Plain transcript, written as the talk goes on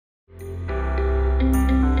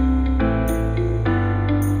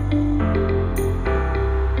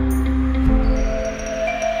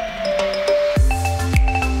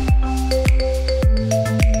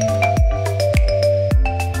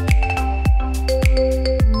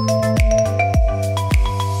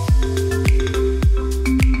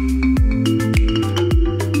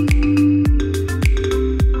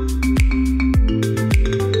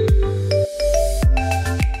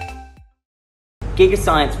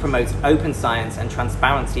GigaScience promotes open science and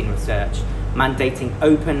transparency in research, mandating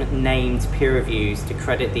open, named peer reviews to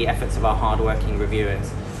credit the efforts of our hardworking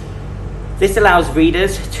reviewers. This allows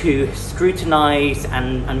readers to scrutinize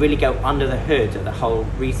and really go under the hood of the whole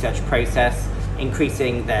research process,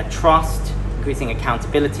 increasing their trust, increasing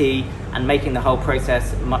accountability, and making the whole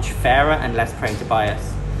process much fairer and less prone to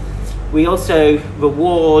bias. We also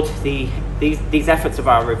reward these efforts of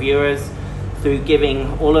our reviewers through giving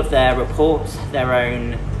all of their reports their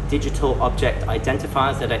own digital object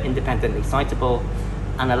identifiers that are independently citable,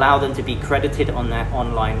 and allow them to be credited on their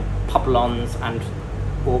online Publons and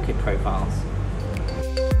ORCID profiles.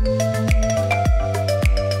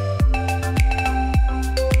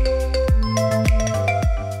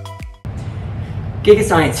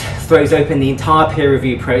 GigaScience throws open the entire peer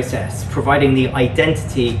review process, providing the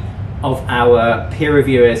identity of our peer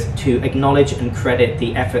reviewers to acknowledge and credit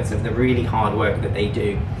the efforts of the really hard work that they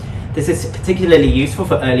do. This is particularly useful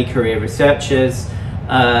for early career researchers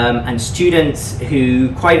and students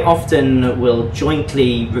who quite often will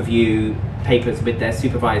jointly review papers with their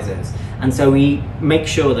supervisors. And so we make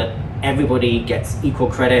sure that everybody gets equal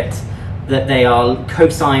credit, that they are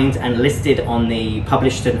co-signed and listed on the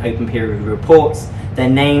published and open peer review reports. Their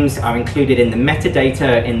names are included in the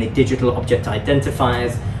metadata in the digital object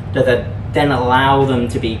identifiers that then allow them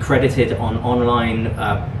to be credited on online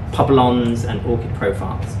Publons and ORCID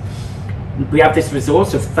profiles. We have this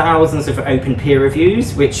resource of thousands of open peer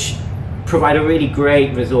reviews, which provide a really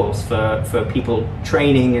great resource for people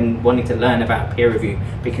training and wanting to learn about peer review,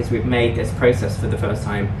 because we've made this process for the first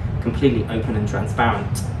time completely open and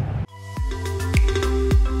transparent.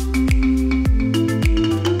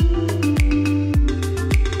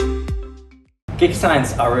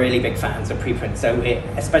 GigaScience are really big fans of preprint, so we're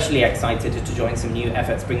especially excited to join some new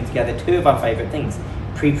efforts bringing together two of our favourite things,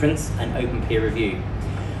 preprints and open peer review.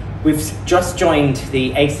 We've just joined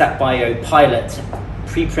the ASAP Bio pilot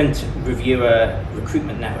Preprint Reviewer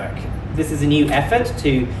Recruitment Network. This is a new effort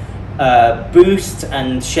to boost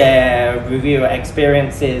and share reviewer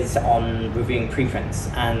experiences on reviewing preprints,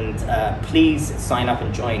 and please sign up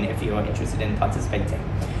and join if you're interested in participating.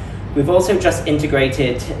 We've also just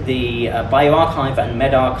integrated the bioRxiv and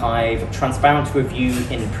medRxiv transparent review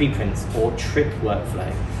in preprints, or TRIP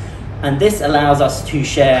workflow. And this allows us to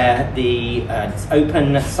share the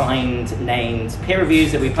open, signed, named peer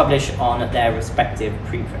reviews that we publish on their respective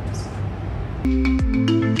preprints.